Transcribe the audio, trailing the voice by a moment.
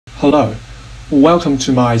Hello, welcome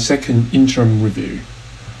to my second interim review.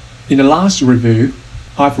 In the last review,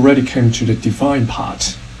 I've already come to the divine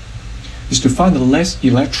part, is to find a less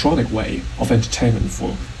electronic way of entertainment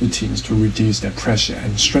for the teens to reduce their pressure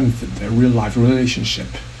and strengthen their real-life relationship.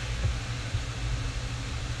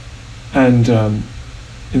 And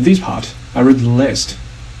in this part, I read the list.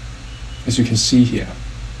 As you can see here,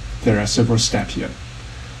 there are several steps here.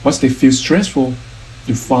 Once they feel stressful,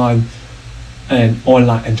 you find an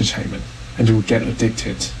online entertainment, and they will get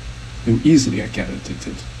addicted. They will easily get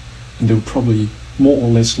addicted, and they will probably more or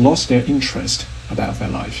less lost their interest about their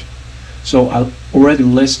life. So I already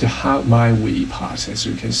list the how, my, we part, as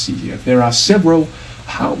you can see here. There are several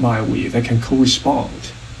how, my, we that can correspond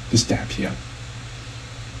to this step here.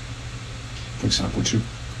 For example, to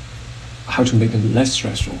how to make them less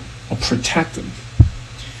stressful or protect them.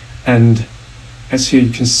 And as here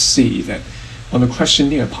you can see that on the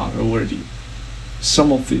questionnaire part already,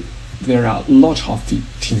 there are a lot of the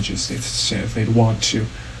teenagers that say they want to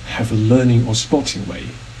have a learning or sporting way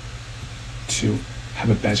to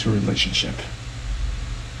have a better relationship.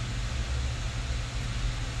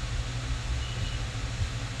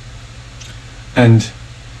 And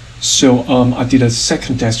so I did a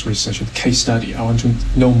second desk research and case study. I want to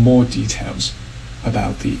know more details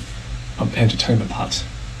about the entertainment part.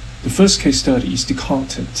 The first case study is the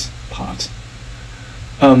content part.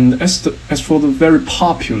 As for the very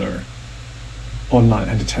popular online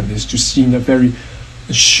entertainment is to see a very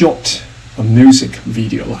short music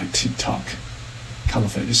video like TikTok.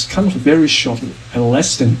 It's kind of very short,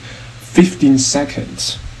 less than 15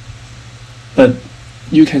 seconds. But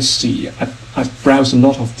you can see, I browse a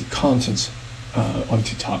lot of the content on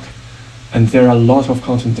TikTok, and there are a lot of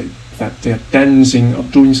content that they're dancing or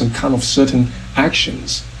doing some kind of certain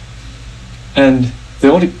actions. And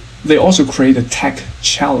they also create a tech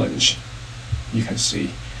challenge. You can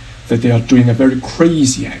see that they are doing a very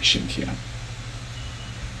crazy action here.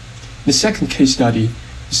 The second case study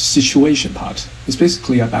is the situation part. It's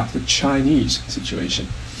basically about the Chinese situation.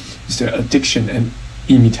 It's their addiction and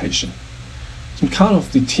imitation. Some kind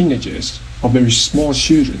of the teenagers or very small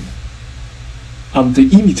children, they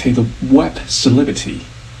imitate the web celebrity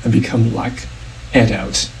and become like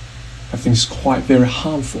adults. I think it's quite very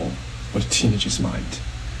harmful for the teenager's mind.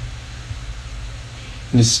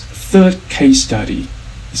 And this third case study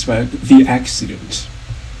is about the accident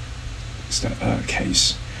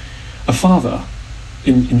case. A father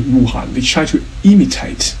in Wuhan, they try to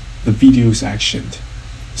imitate the video's action,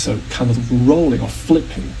 so kind of rolling or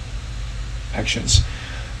flipping actions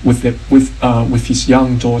with his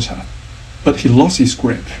young daughter, but he lost his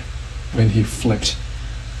grip when he flipped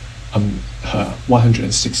her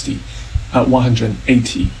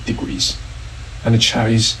 180 degrees. And the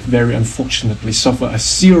child is very unfortunately suffer a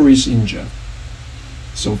serious injury.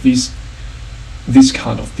 So this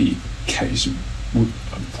kind of the case would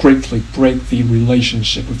greatly break the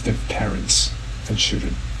relationship with the parents and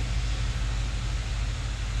children.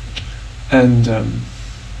 And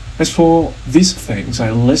as for these things, I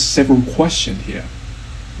list several questions here,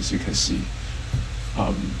 as you can see.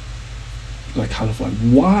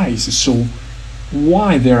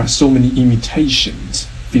 Why there are so many imitations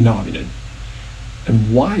phenomenon?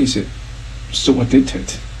 And why is it so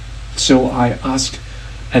addicted? So I asked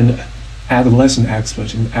an adolescent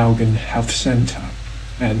expert in Elgin Health Center,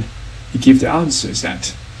 and he gave the answers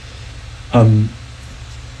that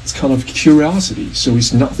it's kind of curiosity, so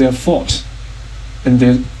it's not their fault. And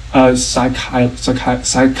there's a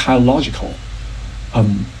psychological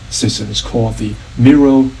system is called the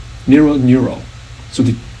mirror neural. So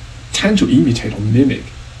they tend to imitate or mimic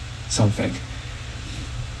something.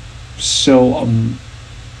 So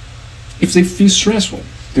if they feel stressful,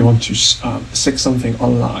 they want to seek something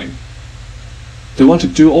online. They want to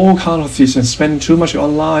do all kinds of things and spend too much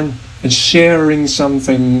online and sharing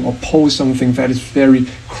something or post something that is very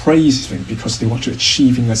crazy thing because they want to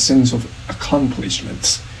achieving a sense of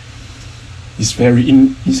accomplishment. It's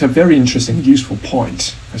a very interesting, useful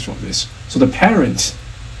point as for this. So the parents,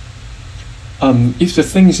 if the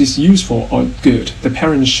things is useful or good, the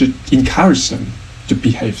parents should encourage them to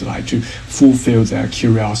behave like, to fulfill their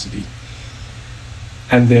curiosity.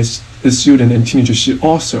 And the student and teenagers should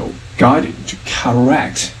also guide it to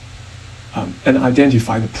correct and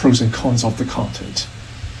identify the pros and cons of the content.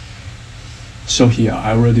 So here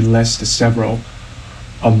I already listed several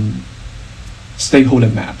stakeholder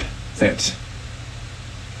map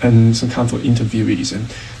and some kind of interviewees and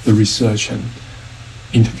the research and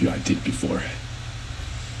interview I did before.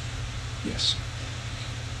 Yes.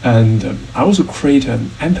 And I also create an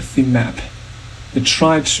empathy map that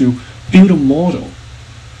try to build a model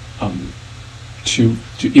to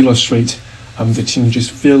illustrate the teenagers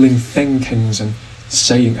feeling, thinkings, and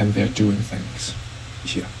saying, and they're doing things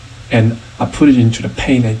here. And I put it into the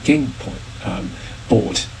pain and gain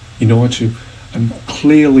board in order to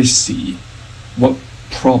clearly see what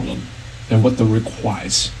problem and what the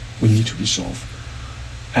requires we need to be solved,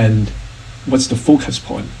 and what's the focus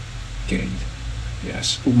point gained.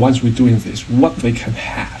 Yes, once we're doing this, what they can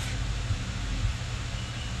have,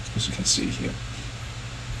 as you can see here.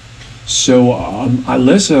 So I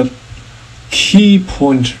list a key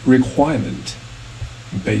point requirement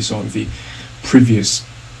based on the previous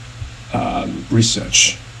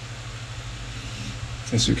research,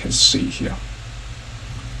 as you can see here,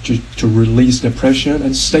 to release the pressure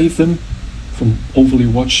and save them from overly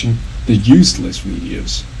watching the useless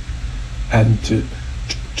videos, and to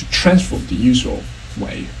transfer the usual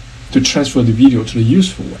way, to transfer the video to the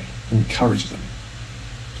useful way, encourage them.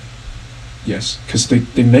 Yes, because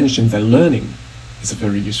they mentioned that learning is a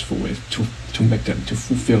very useful way to make them to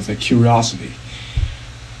fulfill their curiosity.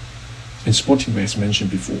 And sporting, as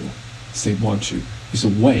mentioned before, is a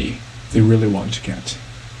way they really want to get.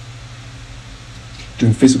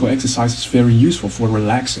 Doing physical exercise is very useful for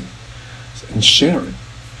relaxing and sharing.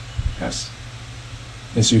 Yes,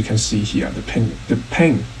 as you can see here, the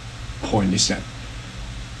pain point is that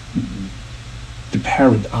the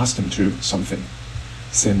parent asked them to do something,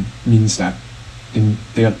 then means that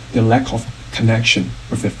their lack of connection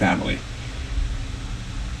with their family.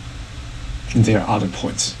 And there are other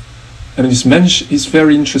points. And it's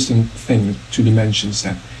very interesting thing to be mentioned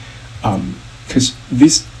that because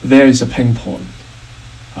there is a pain point.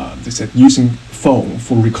 They said using phone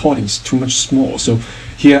for recording is too much small. So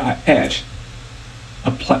here I add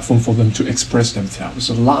a platform for them to express themselves,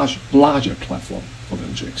 a larger platform for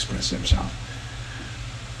them to express themselves.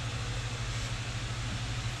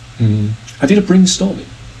 I did a brainstorming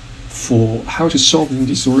for how to solve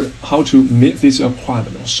this, or how to meet this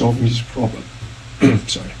requirement or solving this problem.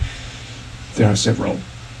 Sorry, there are several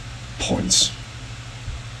points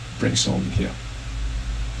brainstorming here,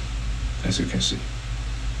 as you can see.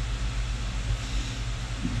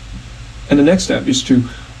 And the next step is to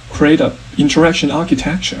create an interaction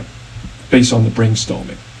architecture based on the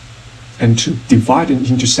brainstorming, and to divide it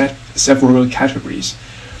into several categories.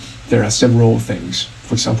 There are several things.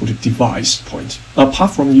 For example, the device point.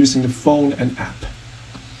 Apart from using the phone and app,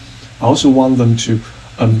 I also want them to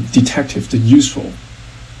detect the useful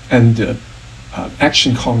and the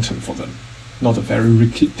action content for them, not a very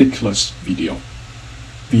ridiculous video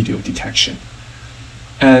detection.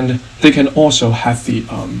 And they can also have the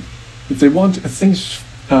if they want things,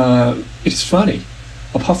 it's funny.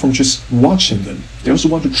 Apart from just watching them, they also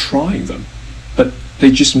want to try them. But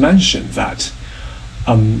they just mentioned that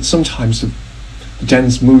sometimes the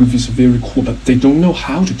dance move is very cool, but they don't know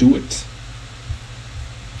how to do it.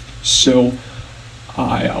 So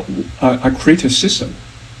I create a system.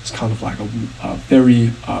 It's kind of like a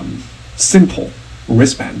very simple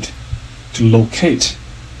wristband to locate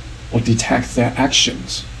or detect their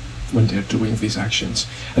actions when they're doing these actions,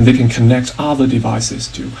 and they can connect other devices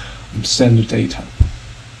to send the data.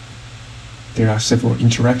 There are several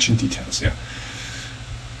interaction details here.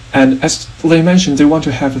 And as they mentioned, they want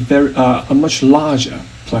to have a much larger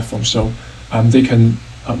platform, so they can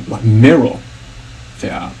like mirror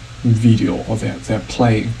their video or their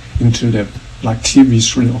playing into their like TV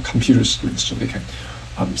screen or computer screen, so they can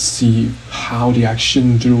see how the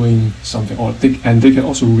action doing something, or they can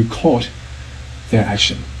also record their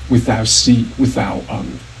action without just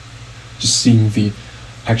seeing the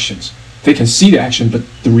actions. They can see the action, but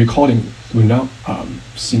the recording will not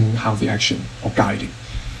seeing how the action or guiding.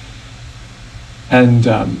 And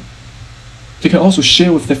they can also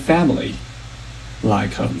share with their family,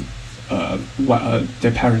 like what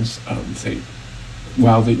their parents say.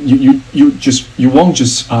 Well, you won't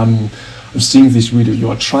just seeing this video. You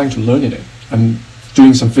are trying to learn it and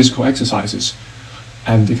doing some physical exercises,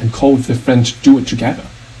 and they can call with their friend to do it together.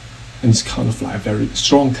 And it's kind of like a very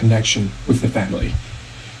strong connection with the family.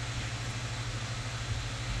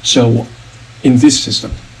 So in this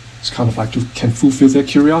system, it's kind of like can fulfill their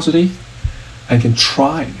curiosity and can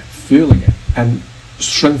try feeling it and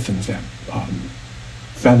strengthen their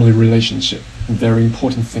family relationship. And very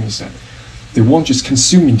important things that they won't just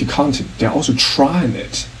consuming the content, they're also trying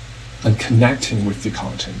it and connecting with the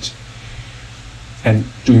content and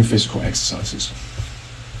doing physical exercises.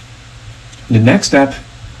 The next step,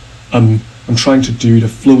 I'm trying to do the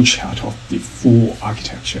flow chart of the full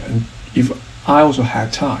architecture, and if I also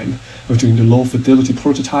had time of doing the low fidelity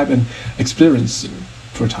prototype and experiencing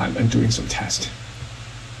prototype and doing some tests.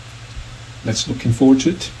 Let's looking forward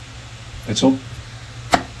to it. That's all.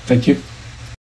 Thank you.